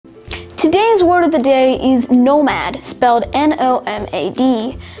Today's word of the day is nomad, spelled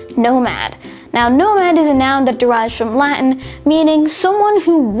N-O-M-A-D, nomad. Now, nomad is a noun that derives from Latin, meaning someone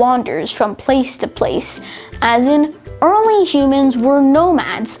who wanders from place to place, as in early humans were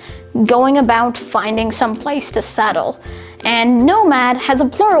nomads, going about finding some place to settle. And nomad has a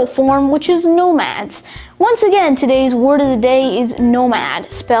plural form, which is nomads. Once again, today's word of the day is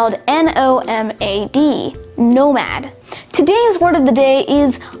nomad, spelled N-O-M-A-D, nomad. Today's word of the day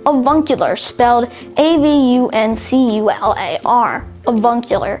is avuncular, spelled A-V-U-N-C-U-L-A-R,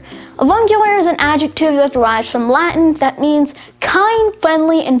 avuncular. Avuncular is an adjective that derives from Latin that means kind,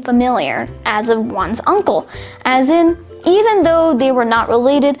 friendly, and familiar, as of one's uncle, as in, even though they were not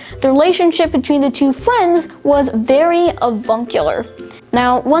related, the relationship between the two friends was very avuncular.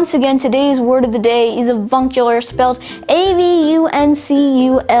 Now, once again, today's word of the day is avuncular, spelled A-V-U-N-C-U-L-A-R,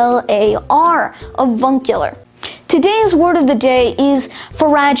 avuncular. Today's word of the day is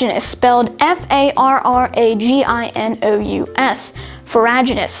farraginous, spelled F-A-R-R-A-G-I-N-O-U-S,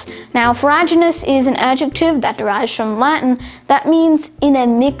 farraginous. Now, farraginous is an adjective that derives from Latin that means in a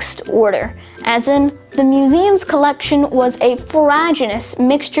mixed order, as in, the museum's collection was a farraginous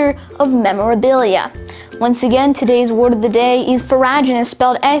mixture of memorabilia. Once again, today's word of the day is farraginous,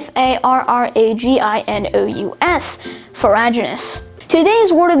 spelled F-A-R-R-A-G-I-N-O-U-S, farraginous.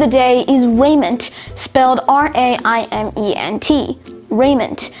 Today's word of the day is raiment, spelled R-A-I-M-E-N-T,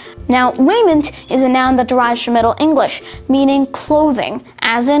 raiment. Now, raiment is a noun that derives from Middle English, meaning clothing,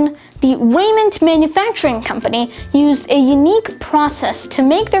 as in, the Raiment Manufacturing Company used a unique process to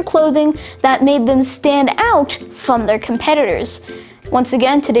make their clothing that made them stand out from their competitors. Once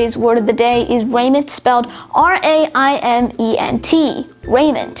again, today's word of the day is raiment, spelled R-A-I-M-E-N-T,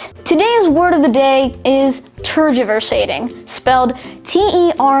 raiment. Today's word of the day is tergiversating, spelled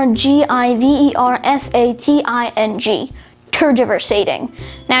T-E-R-G-I-V-E-R-S-A-T-I-N-G, tergiversating.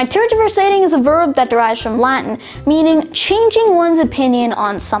 Now, tergiversating is a verb that derives from Latin, meaning changing one's opinion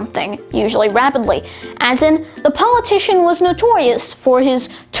on something, usually rapidly, as in, the politician was notorious for his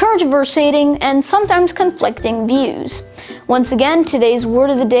tergiversating and sometimes conflicting views. Once again, today's word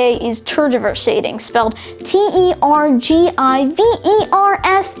of the day is tergiversating, spelled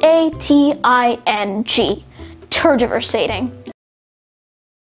T-E-R-G-I-V-E-R-S-A-T-I-N-G, tergiversating.